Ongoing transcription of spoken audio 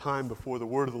Time before the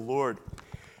word of the Lord.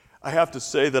 I have to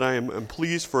say that I am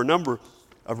pleased for a number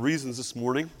of reasons this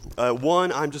morning.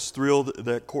 One, I'm just thrilled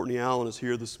that Courtney Allen is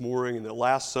here this morning, and that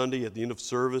last Sunday at the end of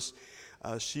service,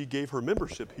 she gave her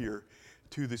membership here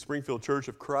to the Springfield Church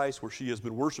of Christ, where she has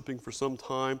been worshiping for some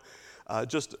time.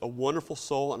 Just a wonderful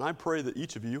soul, and I pray that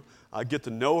each of you get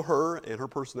to know her and her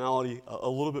personality a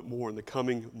little bit more in the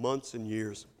coming months and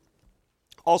years.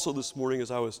 Also this morning,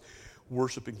 as I was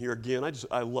worshiping here again,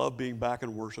 I love being back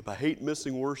in worship. I hate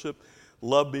missing worship,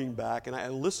 love being back. And I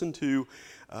listened to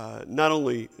not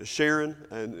only Sharon,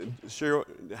 and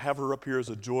have her up here as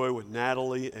a joy with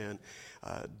Natalie and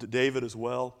David as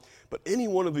well, but any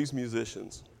one of these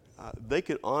musicians, they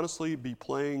could honestly be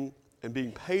playing and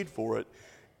being paid for it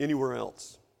anywhere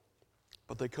else.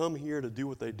 But they come here to do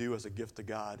what they do as a gift to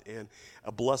God and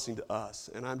a blessing to us.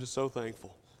 And I'm just so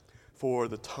thankful for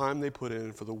the time they put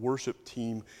in, for the worship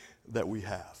team that we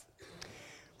have.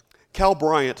 Cal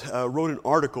Bryant wrote an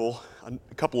article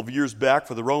a couple of years back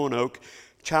for the Roanoke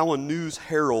Chowan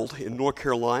News-Herald in North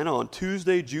Carolina on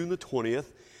Tuesday, June the 20th,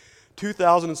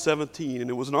 2017, and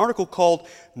it was an article called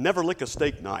Never Lick a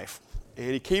Steak Knife.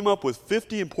 And he came up with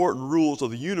 50 important rules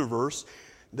of the universe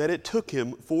that it took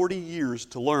him 40 years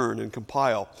to learn and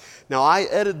compile. Now, I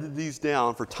edited these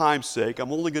down for time's sake.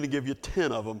 I'm only going to give you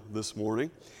 10 of them this morning,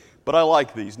 but I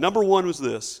like these. Number one was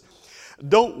this: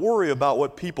 don't worry about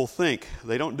what people think.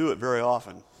 They don't do it very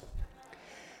often.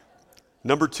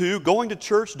 Number two, going to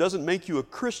church doesn't make you a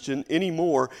Christian any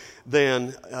more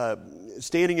than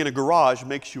standing in a garage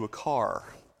makes you a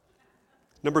car.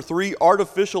 Number three,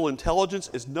 artificial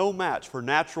intelligence is no match for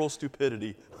natural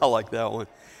stupidity. I like that one.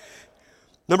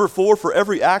 Number four, for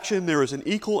every action there is an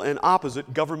equal and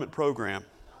opposite government program.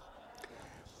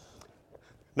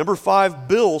 Number five,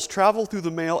 bills travel through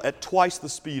the mail at twice the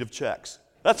speed of checks.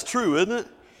 That's true, isn't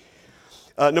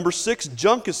it? Number six,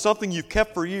 junk is something you've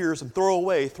kept for years and throw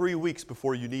away 3 weeks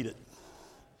before you need it.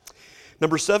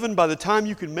 Number seven, by the time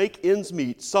you can make ends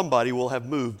meet, somebody will have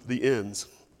moved the ends.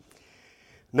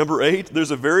 Number eight,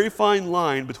 there's a very fine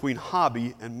line between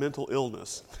hobby and mental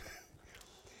illness.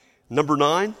 Number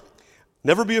nine,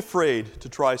 never be afraid to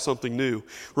try something new.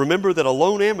 Remember that a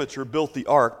lone amateur built the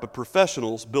Ark, but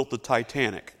professionals built the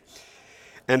Titanic.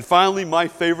 And finally, my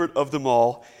favorite of them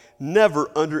all, never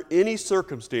under any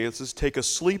circumstances take a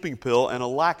sleeping pill and a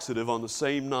laxative on the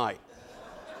same night.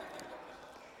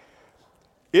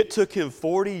 It took him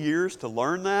 40 years to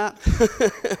learn that.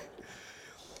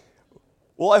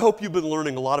 Well, I hope you've been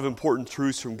learning a lot of important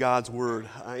truths from God's Word.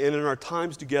 And in our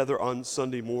times together on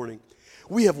Sunday morning,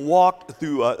 we have walked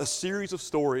through a series of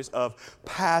stories of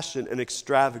passion and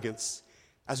extravagance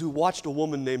as we watched a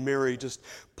woman named Mary just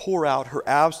pour out her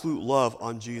absolute love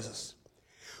on Jesus.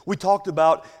 We talked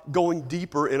about going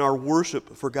deeper in our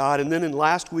worship for God. And then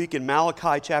last week in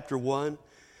Malachi chapter 1,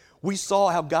 we saw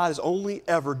how God has only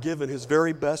ever given His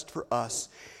very best for us.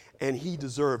 And He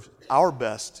deserved our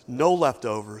best, no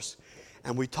leftovers.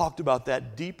 And we talked about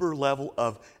that deeper level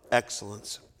of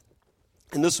excellence.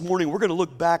 And this morning we're going to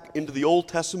look back into the Old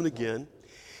Testament again.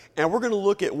 And we're going to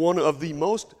look at one of the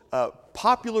most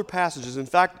popular passages. In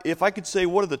fact, if I could say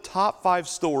one of the top 5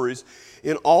 stories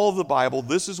in all of the Bible,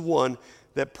 this is one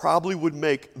that probably would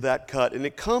make that cut. And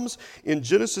it comes in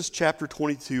Genesis chapter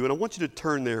 22, and I want you to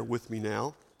turn there with me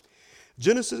now.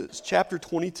 Genesis chapter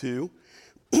 22,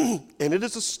 and it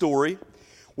is a story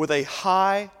with a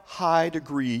high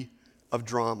degree of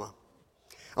drama.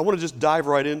 I want to just dive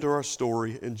right into our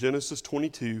story in Genesis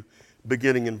 22,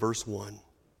 beginning in verse 1.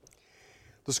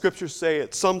 The scriptures say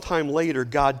at some time later,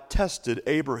 God tested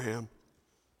Abraham.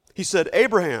 He said,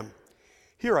 "Abraham."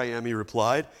 "Here I am," he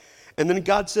replied. And then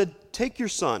God said, "Take your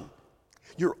son,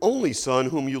 your only son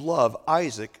whom you love,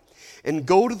 Isaac, and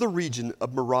go to the region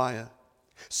of Moriah.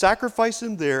 Sacrifice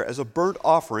him there as a burnt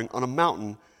offering on a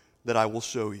mountain that I will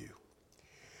show you."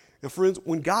 Now, friends,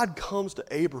 when God comes to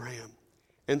Abraham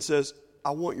and says,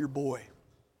 "I want your boy.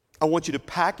 I want you to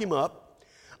pack him up.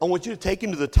 I want you to take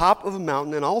him to the top of a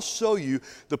mountain, and I'll show you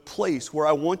the place where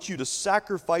I want you to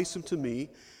sacrifice him to me.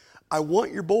 I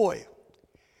want your boy."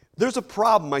 There's a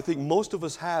problem I think most of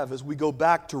us have as we go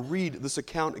back to read this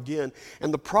account again.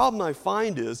 And the problem I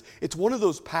find is it's one of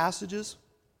those passages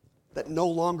that no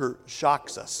longer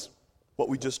shocks us, what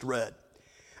we just read.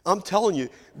 I'm telling you,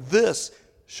 this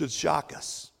should shock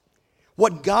us.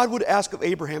 What God would ask of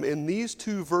Abraham in these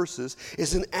 2 verses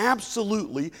is an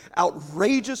absolutely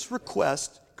outrageous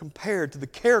request compared to the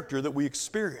character that we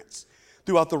experience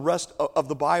throughout the rest of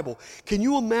the Bible. Can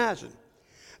you imagine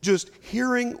just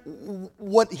hearing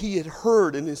what he had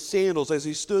heard in his sandals as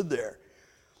he stood there?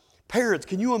 Parents,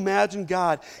 can you imagine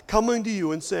God coming to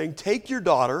you and saying, "Take your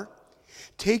daughter,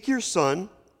 take your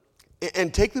son,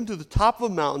 and take them to the top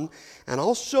of a mountain, and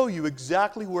I'll show you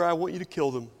exactly where I want you to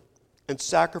kill them and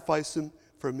sacrifice them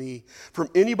for me. From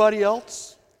anybody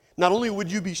else, not only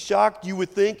would you be shocked, you would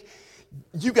think,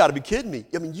 you got to be kidding me.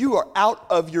 I mean, you are out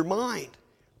of your mind.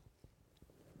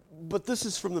 But this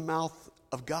is from the mouth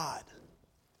of God.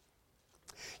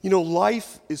 You know,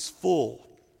 life is full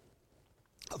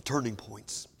of turning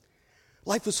points.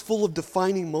 Life is full of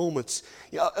defining moments.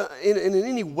 In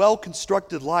any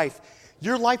well-constructed life,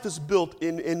 your life is built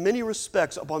in many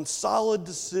respects upon solid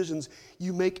decisions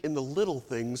you make in the little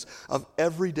things of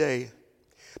every day.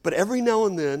 But every now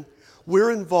and then,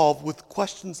 we're involved with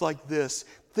questions like this,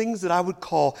 things that I would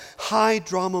call high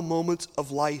drama moments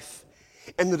of life.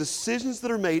 And the decisions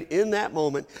that are made in that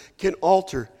moment can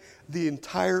alter the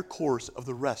entire course of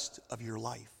the rest of your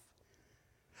life.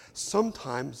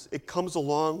 Sometimes it comes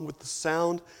along with the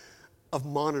sound of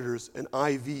monitors and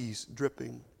IVs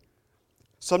dripping.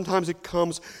 Sometimes it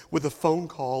comes with a phone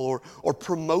call or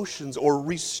promotions or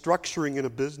restructuring in a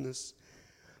business.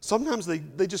 Sometimes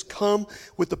they just come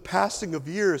with the passing of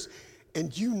years,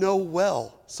 and you know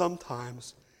well,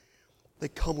 sometimes they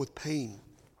come with pain.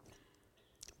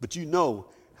 But you know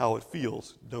how it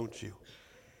feels, don't you?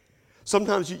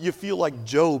 Sometimes you feel like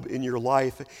Job in your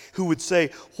life, who would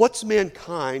say, "What's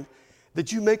mankind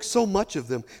that you make so much of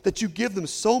them, that you give them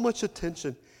so much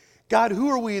attention? God, who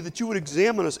are we that you would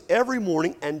examine us every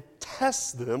morning and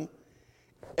test them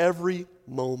every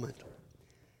moment?"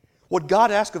 What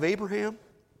God asked of Abraham,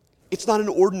 it's not an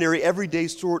ordinary, everyday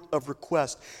sort of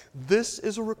request. This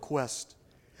is a request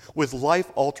with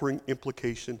life-altering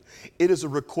implication. It is a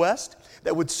request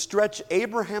that would stretch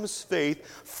Abraham's faith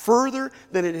further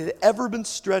than it had ever been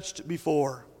stretched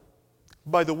before.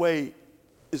 By the way,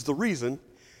 is the reason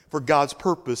for God's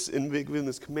purpose in giving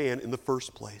this command in the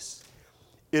first place.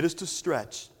 It is to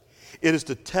stretch. It is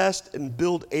to test and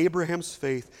build Abraham's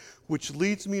faith, which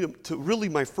leads me to really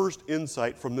my first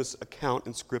insight from this account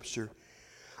in Scripture.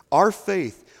 Our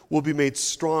faith will be made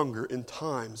stronger in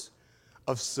times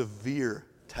of severe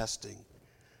testing.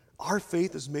 Our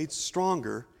faith is made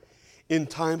stronger in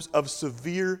times of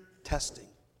severe testing.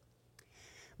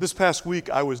 This past week,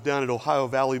 I was down at Ohio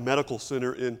Valley Medical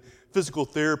Center in physical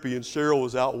therapy, and Cheryl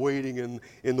was out waiting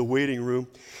in the waiting room.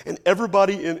 And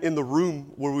everybody in the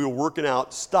room where we were working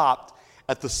out stopped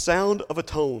at the sound of a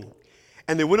tone.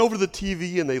 And they went over to the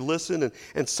TV and they listened,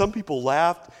 and some people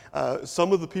laughed.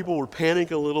 Some of the people were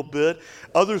panicking a little bit.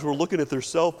 Others were looking at their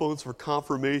cell phones for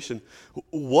confirmation.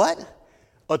 What?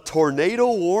 A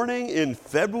tornado warning in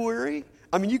February?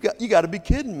 I mean, you got to be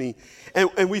kidding me.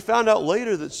 And we found out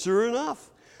later that sure enough,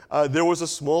 there was a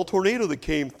small tornado that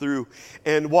came through.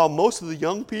 And while most of the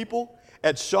young people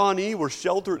at Shawnee were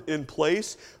sheltered in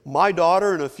place, my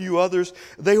daughter and a few others,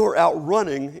 they were out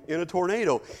running in a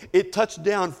tornado. It touched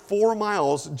down 4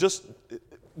 miles just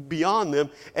beyond them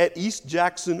at East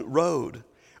Jackson Road,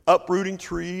 uprooting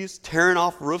trees, tearing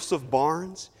off roofs of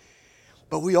barns.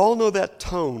 But we all know that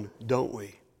tone, don't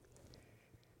we?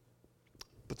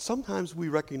 But sometimes we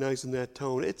recognize in that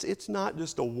tone, it's not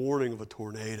just a warning of a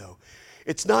tornado.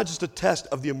 It's not just a test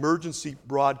of the emergency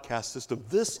broadcast system.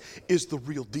 This is the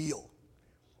real deal.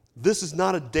 This is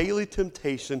not a daily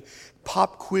temptation,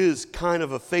 pop quiz kind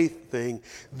of a faith thing.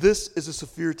 This is a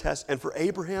severe test. And for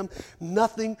Abraham,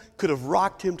 nothing could have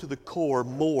rocked him to the core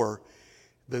more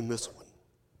than this one.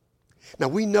 Now,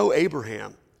 we know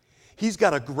Abraham. He's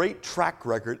got a great track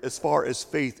record as far as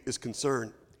faith is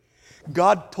concerned.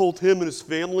 God told him and his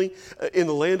family in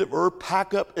the land of Ur,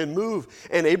 pack up and move.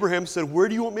 And Abraham said, "Where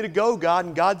do you want me to go, God?"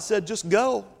 And God said, "Just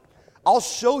go. I'll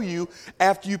show you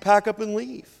after you pack up and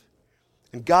leave."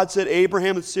 And God said,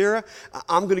 "Abraham and Sarah,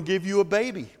 I'm going to give you a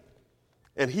baby."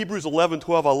 And Hebrews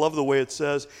 11:12, I love the way it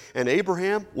says, "And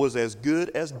Abraham was as good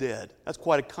as dead." That's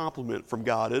quite a compliment from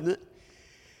God, isn't it?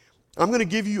 I'm going to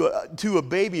give you a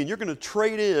baby, and you're going to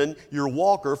trade in your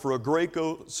walker for a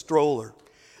Graco stroller.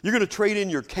 You're going to trade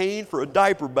in your cane for a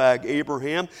diaper bag,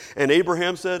 Abraham. And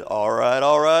Abraham said, all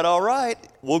right.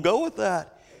 We'll go with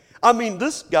that. I mean,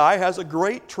 this guy has a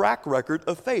great track record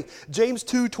of faith. James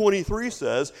 2:23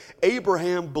 says,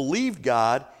 Abraham believed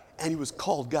God, and he was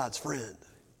called God's friend.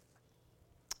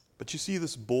 But you see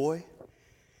this boy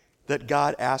that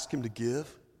God asked him to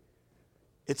give?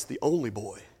 It's the only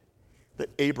boy that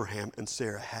Abraham and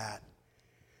Sarah had.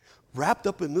 Wrapped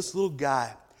up in this little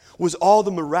guy was all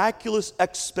the miraculous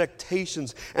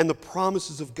expectations and the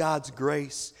promises of God's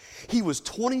grace. He was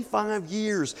 25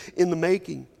 years in the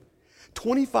making,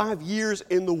 25 years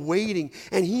in the waiting,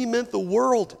 and he meant the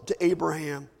world to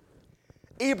Abraham.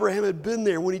 Abraham had been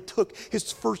there when he took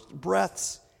his first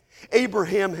breaths.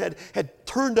 Abraham had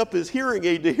turned up his hearing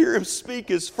aid to hear him speak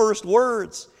his first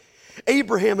words.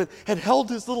 Abraham had held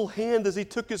his little hand as he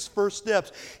took his first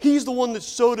steps. He's the one that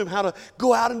showed him how to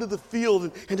go out into the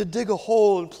field and to dig a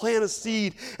hole and plant a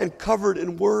seed and cover it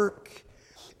and work.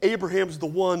 Abraham's the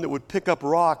one that would pick up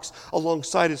rocks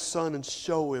alongside his son and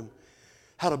show him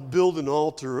how to build an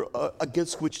altar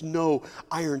against which no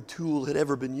iron tool had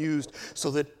ever been used, so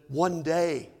that one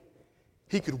day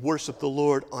he could worship the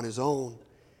Lord on his own.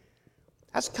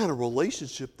 That's the kind of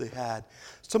relationship they had.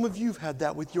 Some of you have had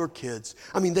that with your kids.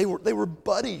 I mean, they were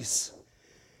buddies.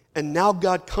 And now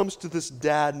God comes to this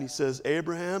dad and he says,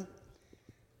 Abraham,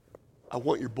 I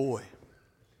want your boy.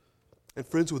 And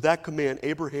friends, with that command,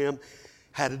 Abraham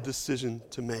had a decision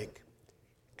to make.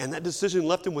 And that decision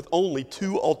left him with only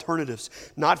two alternatives.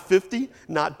 Not 50,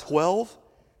 not 12,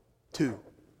 two.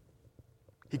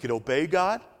 He could obey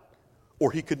God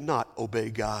or he could not obey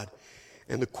God.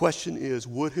 And the question is,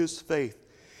 would his faith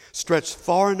stretch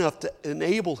far enough to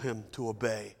enable him to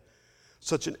obey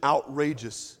such an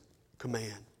outrageous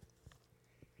command?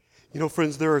 You know,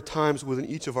 friends, there are times within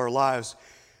each of our lives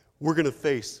we're going to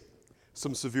face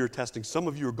some severe testing. Some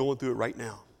of you are going through it right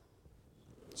now.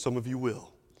 Some of you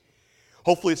will.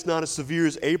 Hopefully it's not as severe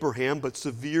as Abraham, but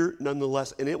severe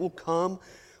nonetheless. And it will come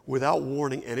without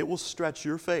warning, and it will stretch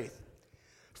your faith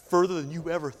further than you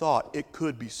ever thought it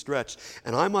could be stretched.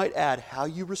 And I might add, how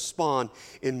you respond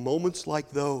in moments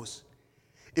like those,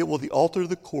 it will alter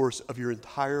the course of your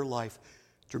entire life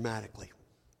dramatically.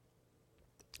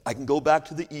 I can go back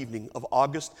to the evening of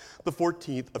August the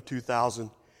 14th of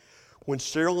 2000, when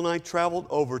Cheryl and I traveled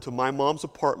over to my mom's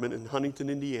apartment in Huntington,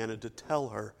 Indiana, to tell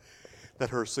her that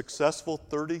her successful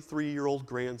 33-year-old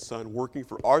grandson working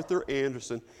for Arthur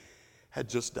Andersen had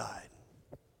just died.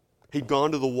 He'd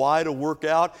gone to the Y to work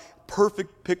out,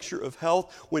 perfect picture of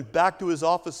health, went back to his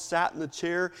office, sat in the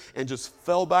chair, and just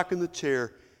fell back in the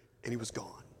chair, and he was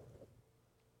gone.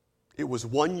 It was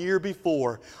 1 year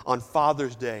before, on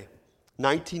Father's Day,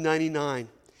 1999,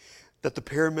 that the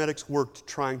paramedics worked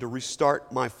trying to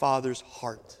restart my father's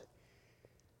heart.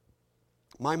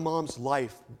 My mom's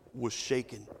life was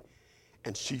shaken,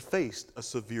 and she faced a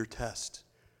severe test.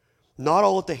 Not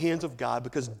all at the hands of God,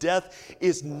 because death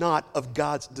is not of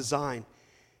God's design.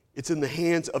 It's in the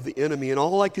hands of the enemy. And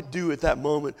all I could do at that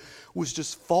moment was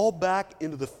just fall back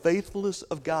into the faithfulness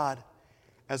of God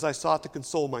as I sought to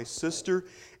console my sister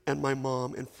and my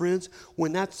mom. And friends,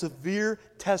 when that severe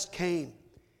test came,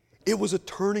 it was a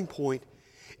turning point.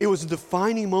 It was a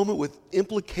defining moment with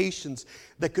implications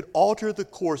that could alter the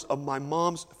course of my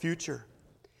mom's future.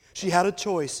 She had a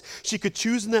choice. She could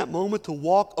choose in that moment to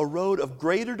walk a road of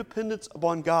greater dependence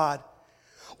upon God,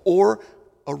 or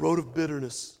a road of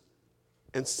bitterness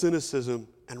and cynicism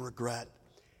and regret.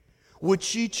 Would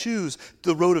she choose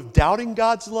the road of doubting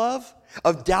God's love,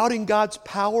 of doubting God's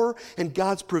power and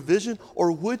God's provision,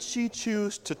 or would she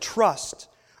choose to trust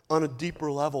on a deeper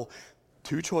level?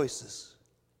 Two choices.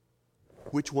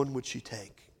 Which one would she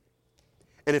take?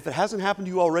 And if it hasn't happened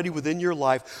to you already within your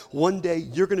life, one day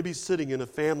you're going to be sitting in a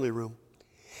family room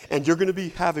and you're going to be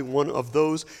having one of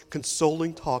those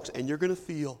consoling talks, and you're going to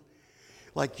feel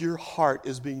like your heart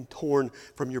is being torn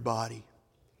from your body.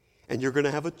 And you're going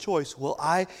to have a choice. Will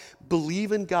I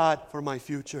believe in God for my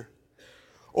future?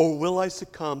 Or will I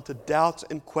succumb to doubts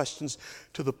and questions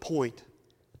to the point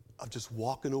of just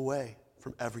walking away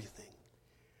from everything?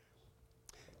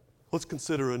 Let's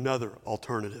consider another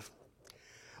alternative.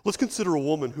 Let's consider a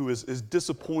woman who is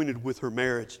disappointed with her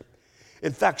marriage.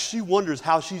 In fact, she wonders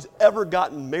how she's ever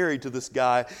gotten married to this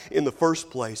guy in the first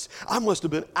place. I must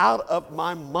have been out of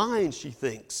my mind, she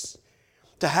thinks,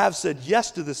 to have said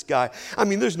yes to this guy. I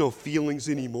mean, there's no feelings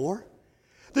anymore.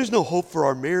 There's no hope for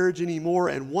our marriage anymore.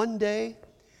 And one day,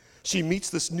 she meets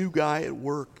this new guy at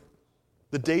work.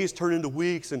 The days turn into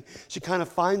weeks, and she kind of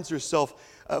finds herself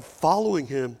following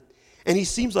him. And he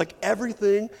seems like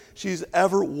everything she's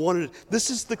ever wanted. This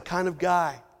is the kind of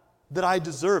guy that I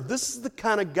deserve. This is the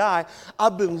kind of guy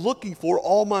I've been looking for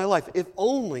all my life. If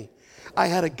only I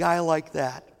had a guy like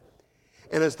that.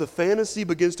 And as the fantasy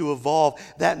begins to evolve,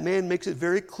 that man makes it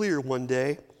very clear one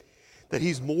day that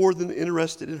he's more than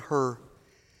interested in her.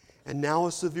 And now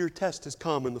a severe test has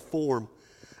come in the form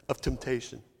of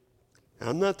temptation. And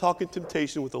I'm not talking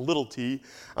temptation with a little t.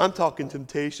 I'm talking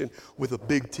temptation with a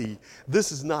big T.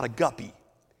 This is not a guppy.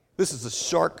 This is a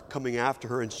shark coming after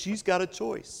her, and she's got a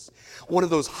choice. One of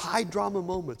those high drama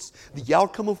moments, the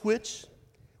outcome of which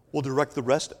will direct the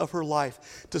rest of her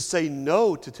life. To say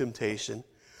no to temptation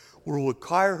will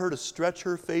require her to stretch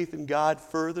her faith in God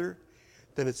further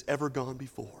than it's ever gone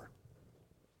before.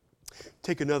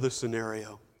 Take another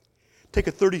scenario. Take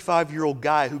a 35-year-old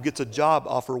guy who gets a job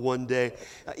offer one day.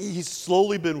 He's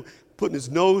slowly been putting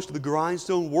his nose to the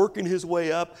grindstone, working his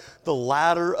way up the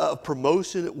ladder of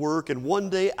promotion at work. And one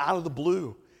day, out of the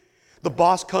blue, the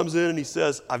boss comes in and he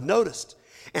says, I've noticed,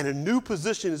 and a new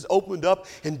position is opened up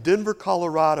in Denver,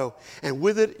 Colorado. And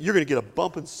with it, you're going to get a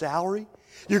bump in salary.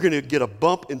 You're going to get a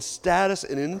bump in status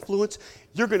and influence.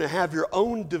 You're going to have your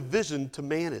own division to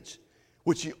manage,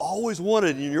 which you always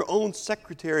wanted in your own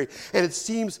secretary. And it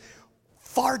seems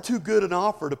far too good an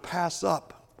offer to pass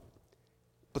up.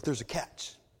 But there's a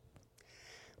catch.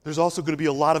 There's also going to be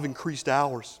a lot of increased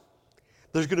hours.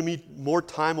 There's going to be more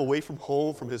time away from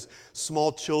home from his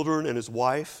small children and his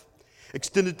wife.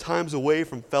 Extended times away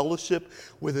from fellowship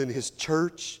within his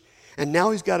church. And now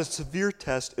he's got a severe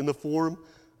test in the form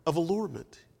of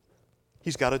allurement.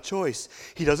 He's got a choice.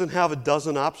 He doesn't have a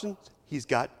dozen options. He's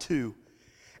got two.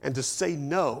 And to say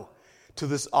no to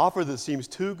this offer that seems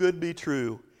too good to be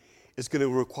true is going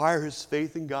to require his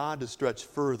faith in God to stretch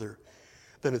further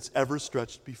than it's ever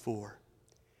stretched before.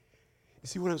 You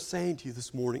see, what I'm saying to you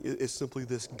this morning is simply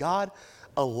this. God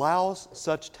allows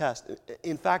such tests.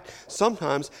 In fact,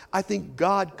 sometimes I think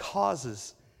God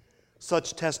causes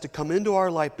such tests to come into our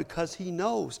life because he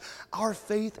knows our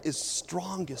faith is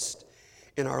strongest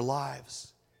in our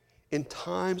lives in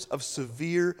times of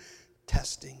severe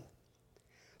testing.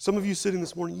 Some of you sitting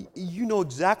this morning, you know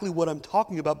exactly what I'm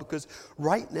talking about because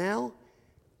right now,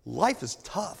 life is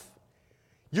tough.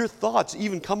 Your thoughts,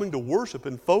 even coming to worship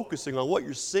and focusing on what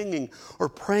you're singing or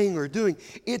praying or doing,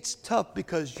 it's tough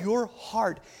because your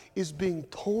heart is being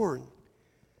torn.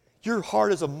 Your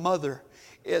heart as a mother,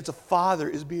 as a father,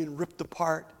 is being ripped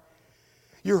apart.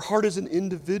 Your heart as an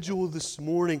individual this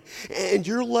morning, and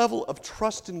your level of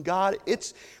trust in God,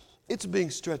 it's being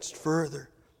stretched further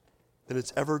than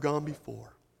it's ever gone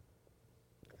before.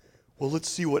 Well, let's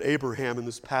see what Abraham in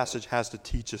this passage has to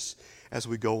teach us as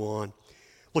we go on.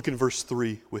 Look in verse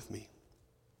 3 with me.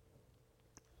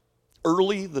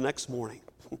 Early the next morning,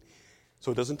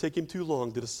 so it doesn't take him too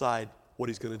long to decide what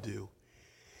he's going to do.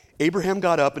 Abraham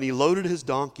got up and he loaded his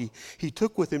donkey. He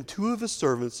took with him 2 of his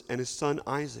servants and his son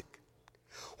Isaac.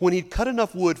 When he'd cut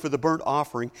enough wood for the burnt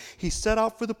offering, he set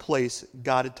out for the place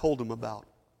God had told him about.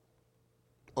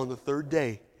 On the 3rd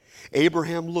day,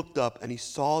 Abraham looked up and he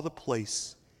saw the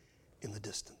place in the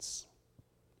distance.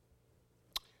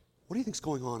 What do you think's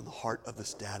going on in the heart of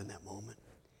this dad in that moment?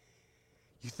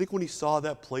 You think when he saw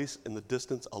that place in the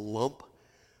distance, a lump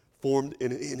formed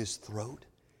in his throat?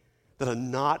 That a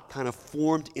knot kind of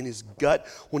formed in his gut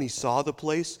when he saw the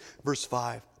place? Verse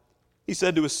 5. He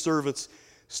said to his servants,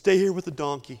 "Stay here with the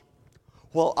donkey,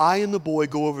 while I and the boy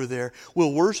go over there.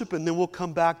 We'll worship and then we'll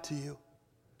come back to you."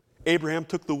 Abraham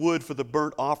took the wood for the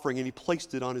burnt offering and he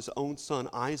placed it on his own son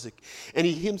Isaac. And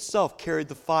he himself carried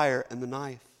the fire and the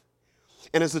knife.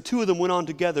 And as the 2 of them went on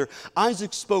together,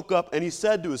 Isaac spoke up and he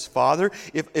said to his father,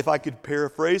 if I could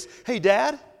paraphrase, "Hey,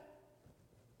 Dad."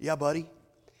 "Yeah, buddy."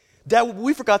 "Dad,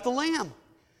 we forgot the lamb.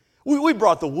 We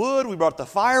brought the wood, we brought the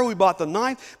fire, we brought the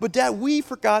knife, but Dad, we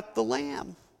forgot the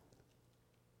lamb."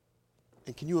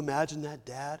 And can you imagine that,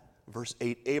 Dad? Verse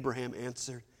 8, Abraham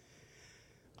answered,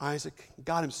 "Isaac,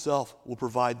 God himself will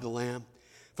provide the lamb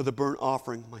for the burnt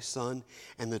offering, my son."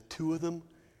 And the 2 of them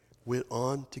went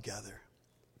on together.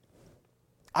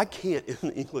 I can't, in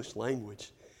the English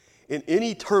language, in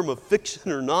any term of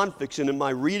fiction or nonfiction in my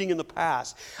reading in the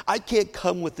past, I can't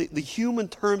come with the human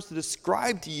terms to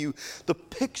describe to you the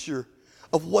picture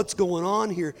of what's going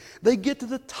on here. They get to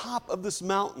the top of this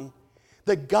mountain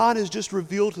that God has just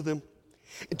revealed to them.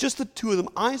 Just the 2 of them.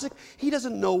 Isaac, he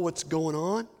doesn't know what's going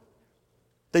on.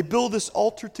 They build this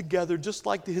altar together just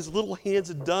like his little hands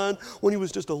had done when he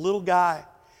was just a little guy.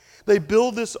 They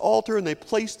build this altar and they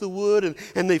place the wood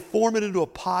and they form it into a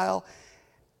pile.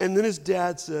 And then his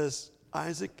dad says,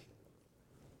 "Isaac,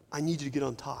 I need you to get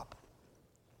on top."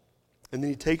 And then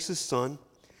he takes his son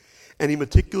and he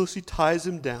meticulously ties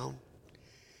him down.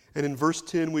 And in verse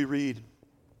 10 we read,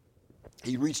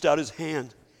 he reached out his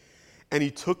hand and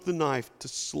he took the knife to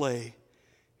slay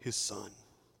his son.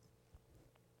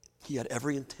 He had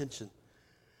every intention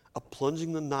of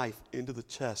plunging the knife into the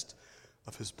chest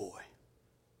of his boy.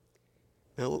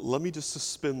 Now, let me just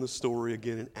suspend the story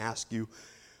again and ask you,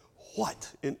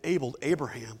 what enabled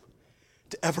Abraham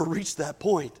to ever reach that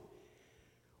point?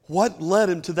 What led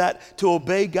him to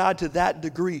obey God to that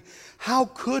degree? How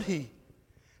could he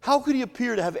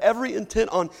appear to have every intent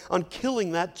on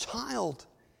killing that child?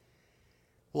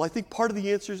 Well, I think part of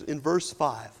the answer is in verse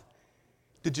 5.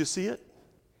 Did you see it?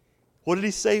 What did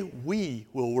he say? "We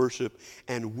will worship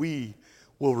and we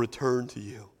will return to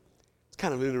you." It's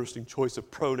kind of an interesting choice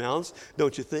of pronouns,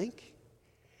 don't you think?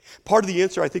 Part of the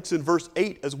answer, I think, is in verse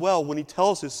 8 as well, when he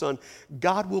tells his son,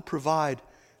 God will provide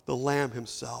the lamb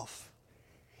himself.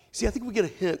 See, I think we get a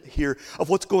hint here of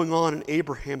what's going on in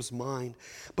Abraham's mind.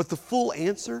 But the full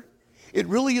answer, it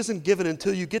really isn't given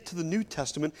until you get to the New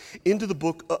Testament, into the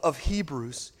book of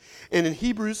Hebrews. And in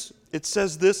Hebrews, it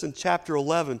says this in chapter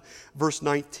 11, verse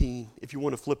 19, if you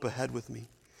want to flip ahead with me.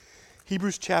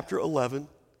 Hebrews chapter 11,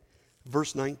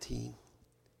 verse 19.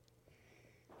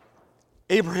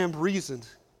 Abraham reasoned.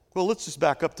 Well, let's just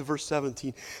back up to verse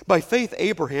 17. By faith,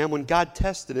 Abraham, when God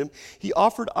tested him, he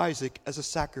offered Isaac as a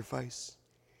sacrifice.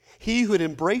 He who had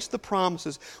embraced the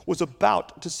promises was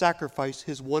about to sacrifice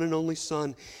his one and only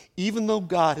son, even though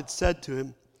God had said to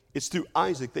him, "It's through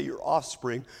Isaac that your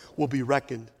offspring will be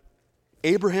reckoned."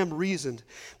 Abraham reasoned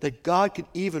that God could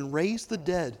even raise the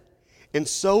dead, and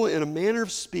so, in a manner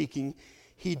of speaking,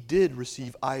 he did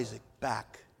receive Isaac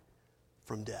back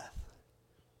from death.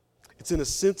 It's in a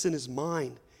sense in his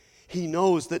mind. He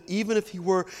knows that even if he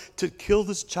were to kill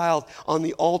this child on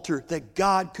the altar, that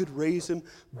God could raise him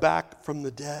back from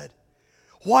the dead.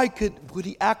 Why would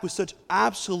he act with such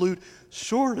absolute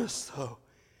sureness, though?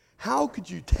 How could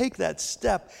you take that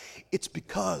step? It's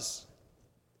because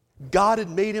God had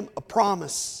made him a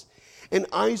promise, and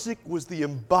Isaac was the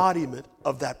embodiment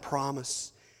of that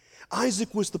promise.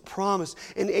 Isaac was the promise,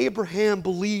 and Abraham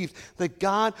believed that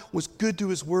God was good to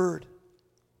his word.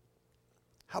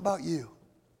 How about you?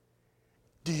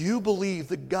 Do you believe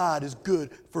that God is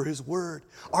good for his word?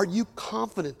 Are you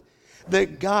confident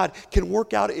that God can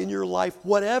work out in your life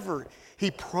whatever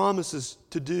he promises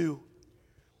to do?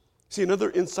 See, another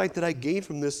insight that I gained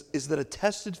from this is that a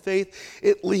tested faith,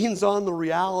 it leans on the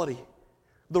reality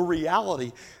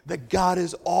that God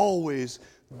is always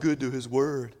good to his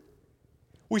word.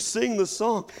 We sing the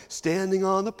song, standing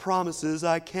on the promises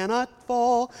I cannot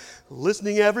fall,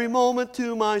 listening every moment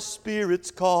to my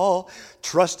spirit's call,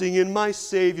 trusting in my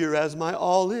Savior as my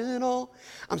all in all.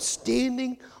 I'm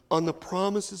standing on the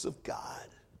promises of God.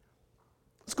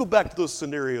 Let's go back to those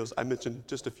scenarios I mentioned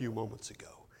just a few moments ago.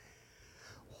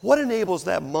 What enables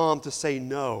that mom to say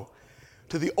no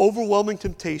to the overwhelming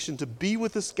temptation to be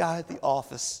with this guy at the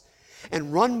office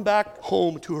and run back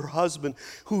home to her husband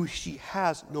who she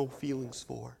has no feelings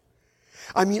for?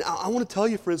 I mean, I want to tell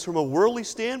you, friends, from a worldly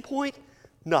standpoint,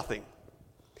 nothing.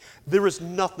 There is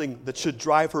nothing that should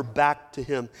drive her back to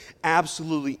him.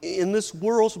 Absolutely. In this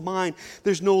world's mind,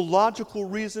 there's no logical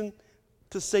reason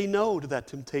to say no to that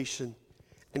temptation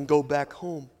and go back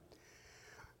home.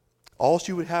 All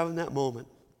she would have in that moment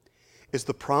is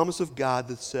the promise of God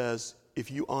that says,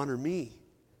 if you honor me,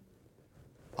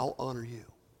 I'll honor you.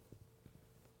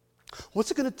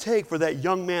 What's it going to take for that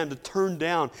young man to turn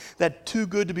down that too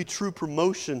good to be true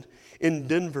promotion in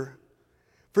Denver?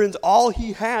 Friends, all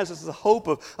he has is the hope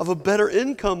of a better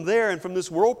income there. And from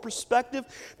this world perspective,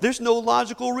 there's no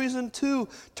logical reason to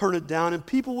turn it down. And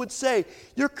people would say,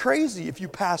 you're crazy if you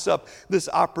pass up this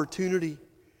opportunity.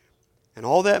 And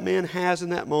all that man has in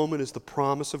that moment is the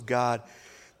promise of God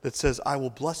that says, I will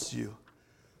bless you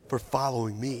for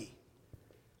following me.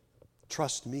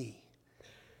 Trust me.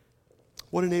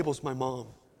 What enables my mom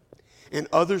and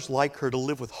others like her to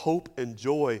live with hope and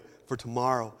joy for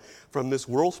tomorrow? From this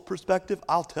world's perspective,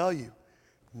 I'll tell you,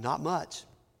 not much.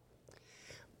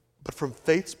 But from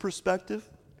faith's perspective,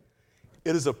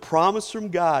 it is a promise from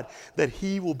God that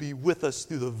he will be with us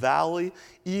through the valley,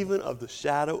 even of the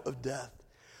shadow of death.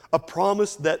 A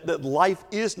promise that life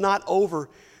is not over,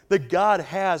 that God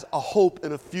has a hope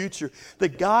and a future,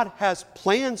 that God has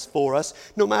plans for us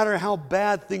no matter how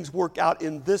bad things work out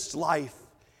in this life.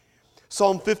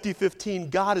 Psalm 50:15,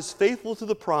 God is faithful to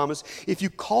the promise. If you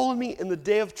call on me in the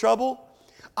day of trouble,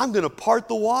 I'm going to part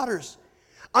the waters.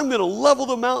 I'm going to level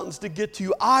the mountains to get to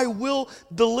you. I will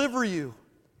deliver you,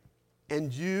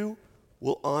 and you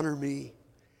will honor me.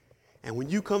 And when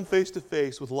you come face to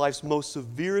face with life's most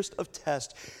severest of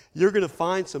tests, you're going to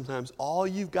find sometimes all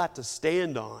you've got to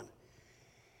stand on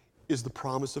is the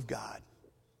promise of God.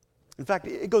 In fact,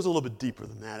 it goes a little bit deeper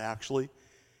than that, actually.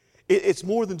 It's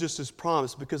more than just his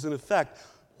promise, because in effect,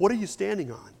 what are you standing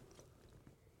on?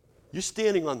 You're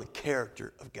standing on the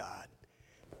character of God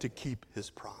to keep his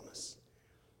promise.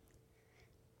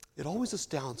 It always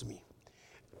astounds me,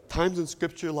 times in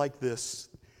Scripture like this,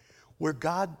 where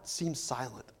God seems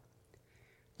silent.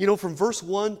 You know, from verse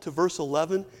 1 to verse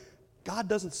 11, God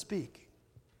doesn't speak.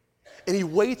 And he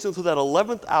waits until that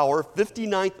 11th hour,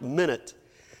 59th minute,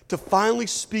 to finally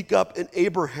speak up in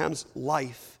Abraham's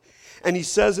life. And he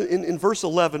says in verse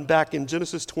 11, back in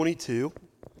Genesis 22,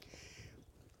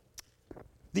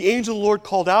 the angel of the Lord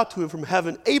called out to him from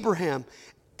heaven, Abraham,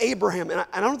 Abraham. And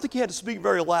I don't think he had to speak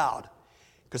very loud,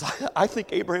 because I think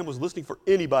Abraham was listening for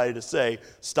anybody to say,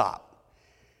 stop.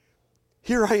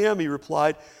 "Here I am," he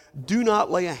replied. "Do not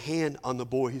lay a hand on the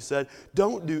boy," he said.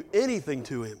 "Don't do anything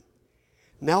to him.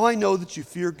 Now I know that you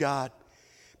fear God,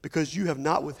 because you have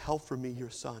not withheld from me your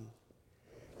son,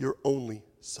 your only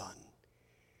son."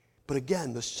 But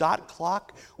again, the shot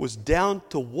clock was down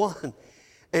to 1,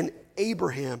 and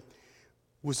Abraham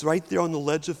was right there on the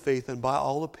ledge of faith, and by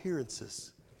all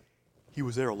appearances, he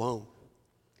was there alone.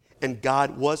 And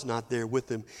God was not there with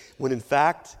him, when in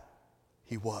fact,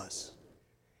 he was.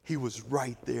 He was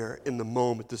right there in the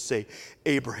moment to say,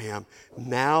 "Abraham,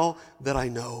 now that I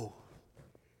know."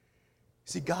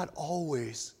 See, God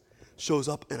always shows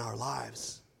up in our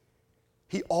lives.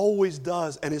 He always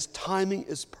does, and his timing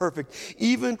is perfect,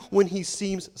 even when he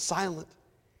seems silent.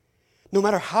 No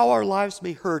matter how our lives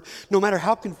may hurt, no matter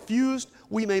how confused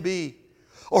we may be,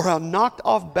 or how knocked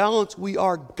off balance we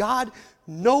are, God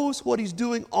knows what he's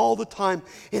doing all the time,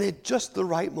 and at just the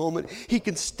right moment, he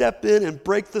can step in and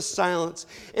break the silence,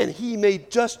 and he may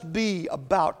just be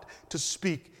about to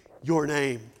speak your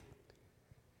name.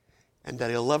 And at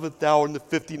the 11th hour and the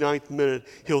 59th minute,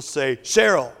 he'll say,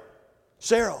 "Cheryl,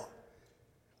 Cheryl."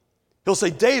 He'll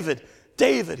say, "David,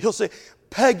 David." He'll say,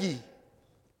 "Peggy."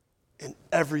 And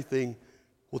everything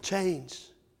will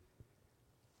change.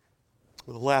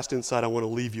 Well, the last insight I want to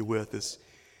leave you with is,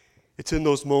 it's in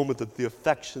those moments that the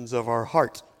affections of our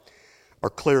heart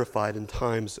are clarified in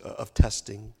times of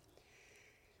testing.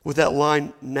 With that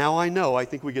line, "Now I know," I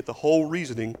think we get the whole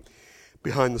reasoning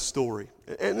behind the story.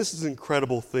 And this is an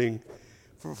incredible thing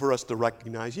for us to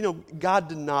recognize. You know, God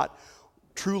did not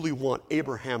truly want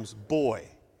Abraham's boy.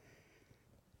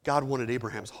 God wanted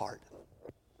Abraham's heart.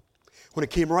 When it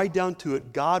came right down to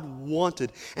it, God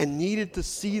wanted and needed to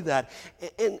see that.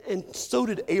 And so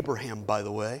did Abraham, by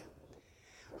the way.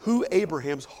 Who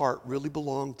Abraham's heart really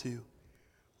belonged to.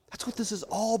 That's what this has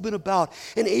all been about.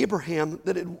 And Abraham,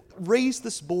 that had raised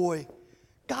this boy,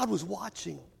 God was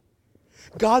watching.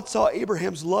 God saw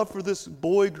Abraham's love for this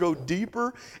boy grow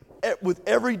deeper with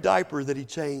every diaper that he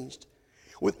changed,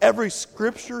 with every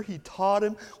scripture he taught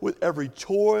him, with every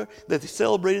chore that they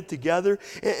celebrated together,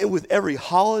 and with every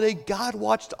holiday. God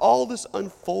watched all this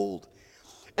unfold.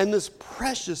 And this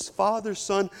precious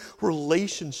father-son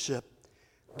relationship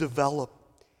develop.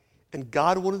 And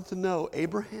God wanted to know,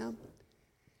 "Abraham,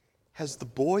 has the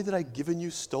boy that I've given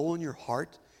you stolen your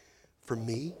heart from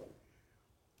me?"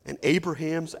 And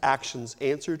Abraham's actions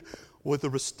answered with a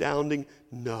astounding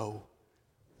no.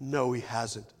 "No, he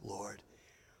hasn't, Lord."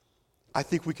 I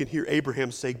think we can hear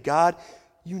Abraham say, "God,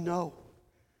 you know.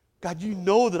 God, you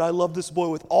know that I love this boy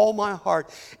with all my heart,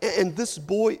 and this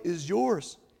boy is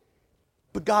yours.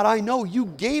 But God, I know you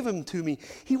gave him to me.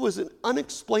 He was an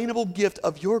unexplainable gift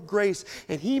of your grace,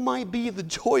 and he might be the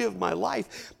joy of my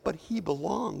life, but he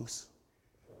belongs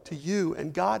to you.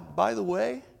 And God, by the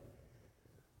way,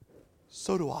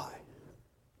 so do I."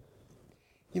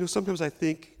 You know, sometimes I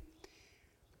think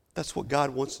that's what God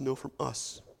wants to know from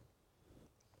us.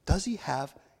 Does he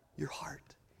have your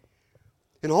heart?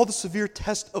 And all the severe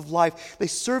tests of life, they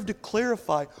serve to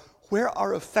clarify where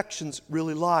our affections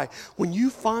really lie. When you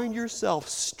find yourself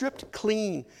stripped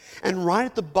clean and right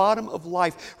at the bottom of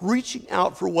life, reaching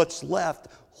out for what's left,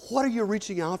 what are you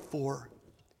reaching out for?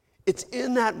 It's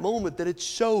in that moment that it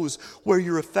shows where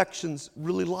your affections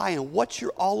really lie and what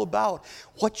you're all about,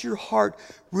 what your heart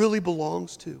really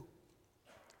belongs to.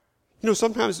 You know,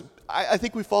 sometimes I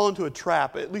think we fall into a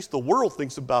trap, at least the world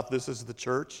thinks about this as the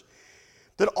church,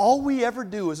 that all we ever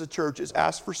do as a church is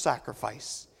ask for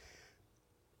sacrifice.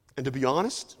 And to be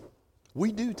honest,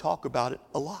 we do talk about it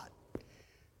a lot.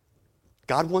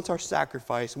 God wants our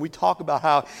sacrifice, and we talk about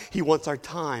how he wants our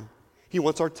time. He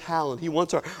wants our talent. He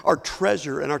wants our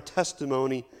treasure and our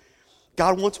testimony.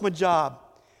 God wants my job.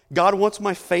 God wants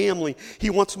my family. He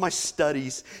wants my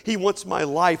studies. He wants my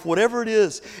life. Whatever it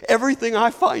is, everything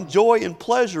I find joy and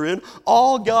pleasure in,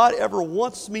 all God ever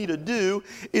wants me to do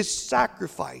is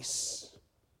sacrifice.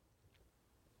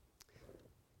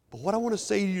 But what I want to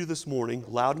say to you this morning,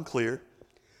 loud and clear,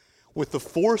 with the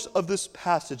force of this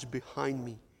passage behind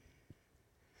me,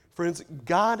 friends,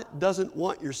 God doesn't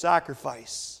want your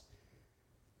sacrifice.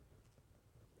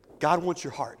 God wants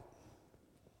your heart.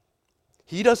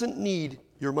 He doesn't need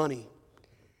your money.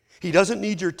 He doesn't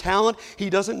need your talent. He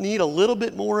doesn't need a little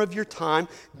bit more of your time.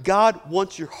 God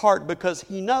wants your heart because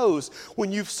he knows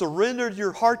when you've surrendered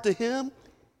your heart to him,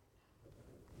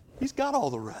 he's got all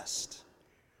the rest.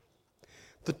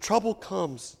 The trouble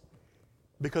comes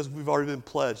because we've already been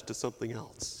pledged to something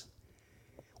else.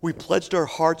 We pledged our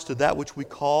hearts to that which we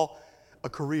call a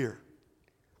career,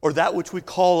 or that which we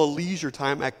call a leisure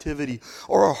time activity,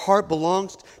 or our heart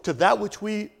belongs to that which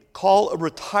we call a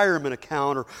retirement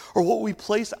account, or what we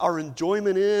place our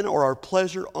enjoyment in or our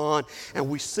pleasure on, and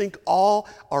we sink all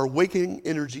our waking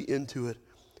energy into it.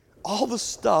 All the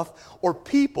stuff or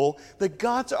people that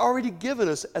God's already given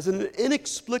us as an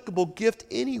inexplicable gift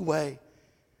anyway.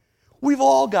 We've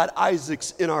all got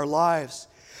Isaacs in our lives.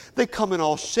 They come in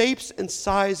all shapes and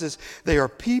sizes. They are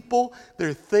people,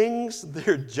 they're things,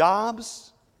 they're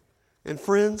jobs. And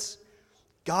friends,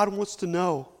 God wants to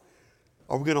know,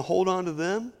 are we going to hold on to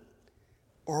them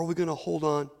or are we going to hold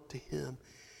on to Him?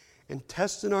 And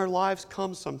tests in our lives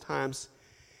come sometimes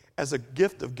as a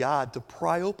gift of God to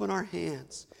pry open our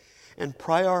hands and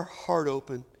pry our heart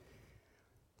open.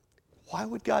 Why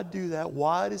would God do that?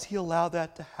 Why does He allow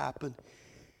that to happen?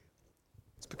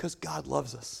 It's because God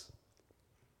loves us.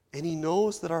 And He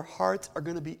knows that our hearts are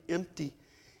going to be empty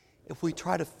if we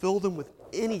try to fill them with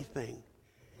anything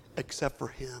except for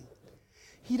Him.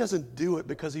 He doesn't do it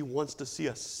because He wants to see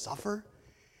us suffer.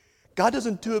 God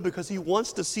doesn't do it because He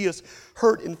wants to see us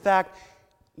hurt. In fact,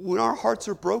 when our hearts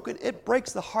are broken, it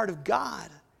breaks the heart of God.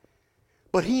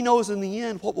 But He knows in the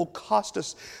end what will cost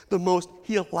us the most.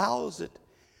 He allows it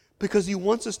because He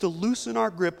wants us to loosen our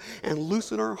grip and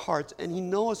loosen our hearts. And He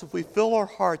knows if we fill our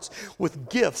hearts with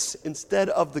gifts instead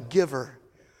of the giver,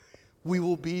 we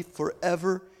will be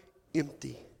forever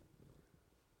empty.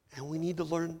 And we need to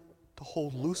learn to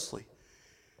hold loosely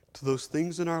to those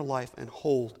things in our life and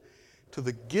hold to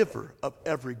the giver of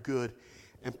every good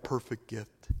and perfect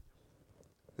gift.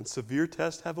 And severe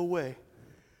tests have a way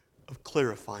of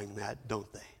clarifying that,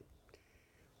 don't they?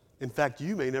 In fact,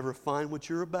 you may never find what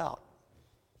you're about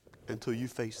until you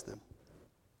face them.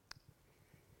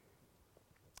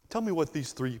 Tell me what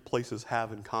these three places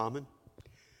have in common.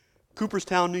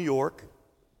 Cooperstown, New York,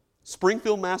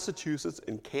 Springfield, Massachusetts,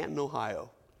 and Canton, Ohio.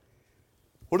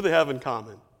 What do they have in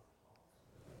common?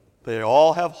 They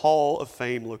all have Hall of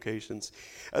Fame locations.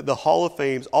 The Hall of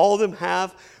Fames, all of them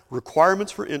have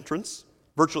requirements for entrance.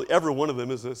 Virtually every one of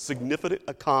them is a significant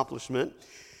accomplishment.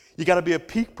 You got to be a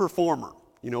peak performer,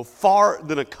 far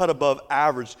than a cut above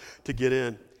average to get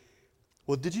in.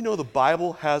 Well, did you know the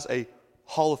Bible has a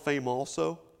Hall of Fame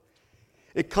also?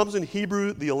 It comes in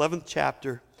Hebrews, the 11th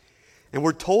chapter, and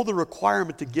we're told the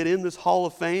requirement to get in this Hall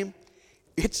of Fame,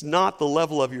 it's not the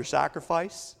level of your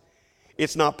sacrifice.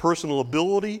 It's not personal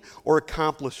ability or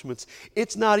accomplishments.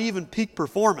 It's not even peak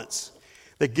performance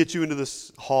that gets you into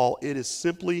this hall. It is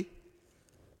simply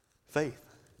faith.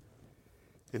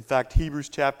 In fact, Hebrews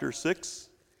chapter 6,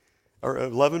 or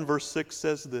 11 verse 6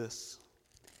 says this.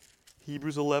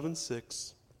 Hebrews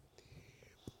 11:6.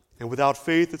 And without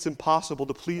faith it's impossible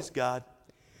to please God,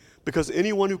 because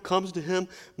anyone who comes to Him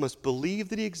must believe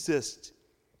that He exists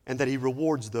and that He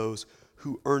rewards those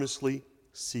who earnestly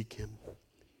seek Him.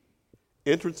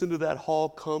 Entrance into that hall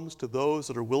comes to those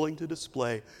that are willing to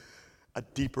display a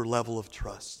deeper level of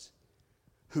trust,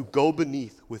 who go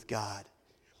beneath with God,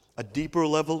 a deeper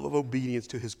level of obedience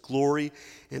to His glory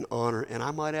and honor. And I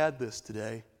might add this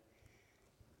today,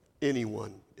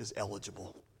 anyone is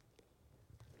eligible.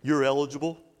 You're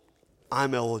eligible,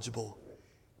 I'm eligible,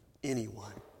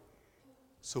 anyone.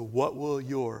 So what will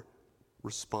your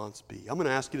response be? I'm going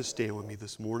to ask you to stand with me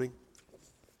this morning.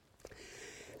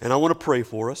 And I want to pray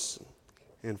for us.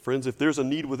 And friends, if there's a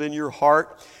need within your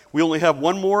heart, we only have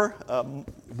one more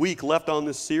week left on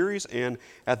this series. And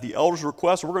at the elders'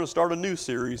 request, we're going to start a new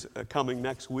series coming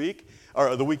next week,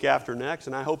 or the week after next.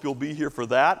 And I hope you'll be here for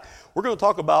that. We're going to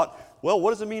talk about, well,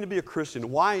 what does it mean to be a Christian?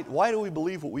 Why do we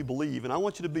believe what we believe? And I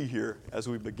want you to be here as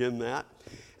we begin that.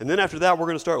 And then after that, we're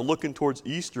going to start looking towards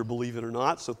Easter, believe it or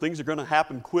not. So things are going to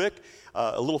happen quick,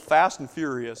 a little fast and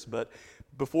furious. But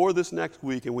before this next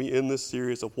week, and we end this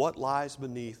series of what lies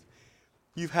beneath,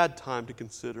 you've had time to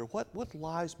consider what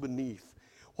lies beneath,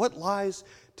 what lies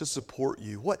to support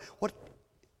you, what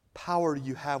power do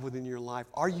you have within your life?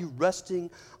 Are you resting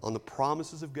on the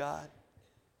promises of God?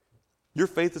 Your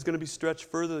faith is going to be stretched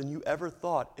further than you ever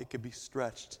thought it could be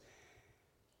stretched.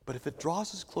 But if it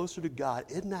draws us closer to God,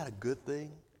 isn't that a good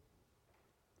thing?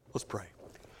 Let's pray.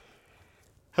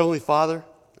 Heavenly Father,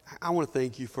 I want to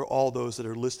thank you for all those that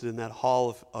are listed in that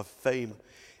hall of fame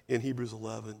in Hebrews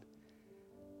 11.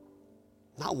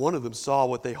 Not one of them saw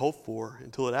what they hoped for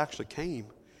until it actually came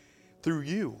through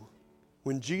you.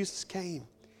 When Jesus came,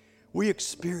 we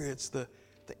experienced the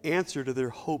answer to their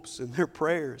hopes and their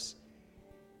prayers.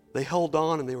 They held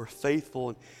on and they were faithful,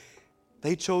 and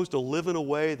they chose to live in a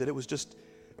way that it was just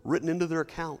written into their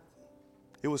account.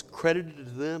 It was credited to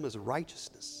them as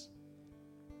righteousness.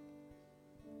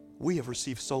 We have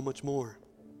received so much more.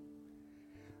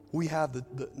 We have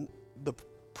the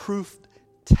proof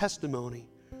testimony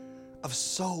of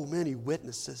so many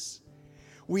witnesses.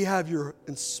 We have your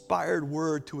inspired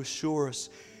word to assure us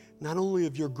not only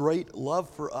of your great love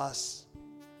for us,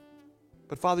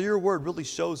 but Father, your word really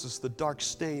shows us the dark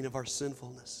stain of our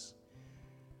sinfulness.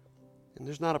 And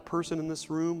there's not a person in this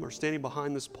room or standing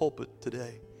behind this pulpit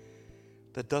today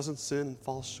that doesn't sin and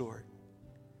fall short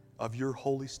of your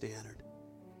holy standard.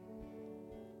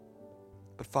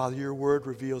 But Father, your word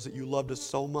reveals that you loved us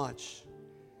so much,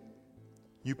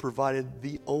 you provided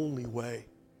the only way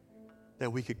that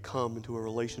we could come into a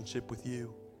relationship with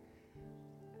you.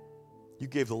 You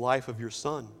gave the life of your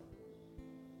Son.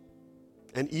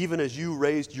 And even as you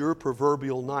raised your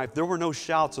proverbial knife, there were no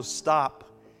shouts of stop.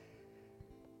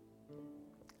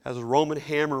 As a Roman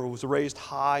hammer was raised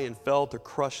high and fell to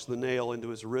crush the nail into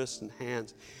his wrists and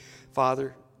hands,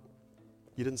 Father,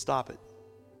 you didn't stop it.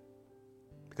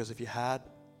 Because if you had,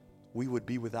 we would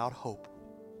be without hope.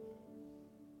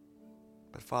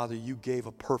 But Father, you gave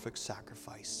a perfect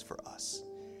sacrifice for us.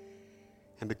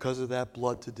 And because of that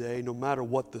blood today, no matter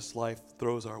what this life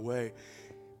throws our way,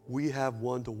 we have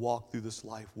one to walk through this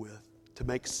life with, to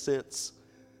make sense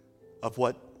of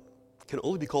what can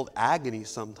only be called agony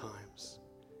sometimes.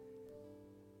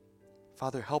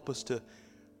 Father, help us to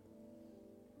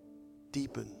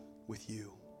deepen with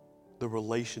you the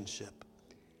relationship,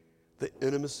 the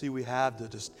intimacy we have to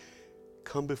just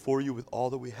come before you with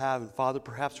all that we have. And Father,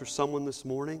 perhaps for someone this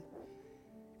morning,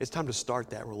 it's time to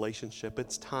start that relationship.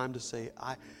 It's time to say,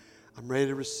 I'm ready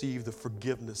to receive the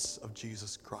forgiveness of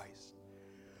Jesus Christ.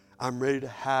 I'm ready to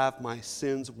have my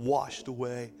sins washed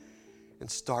away and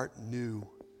start new.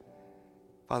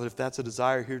 Father, if that's a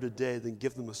desire here today, then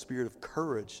give them a spirit of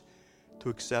courage to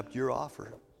accept your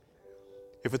offer.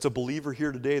 If it's a believer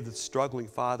here today that's struggling,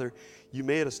 Father, you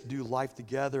made us do life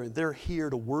together, and they're here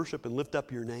to worship and lift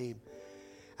up your name.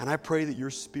 And I pray that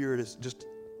your Spirit is just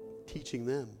teaching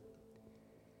them.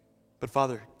 But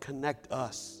Father, connect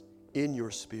us in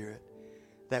your Spirit,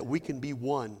 that we can be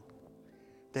one,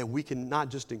 that we can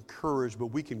not just encourage, but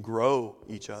we can grow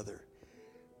each other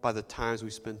by the times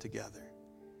we spend together.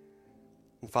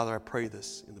 And Father, I pray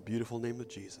this in the beautiful name of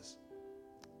Jesus.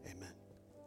 Amen.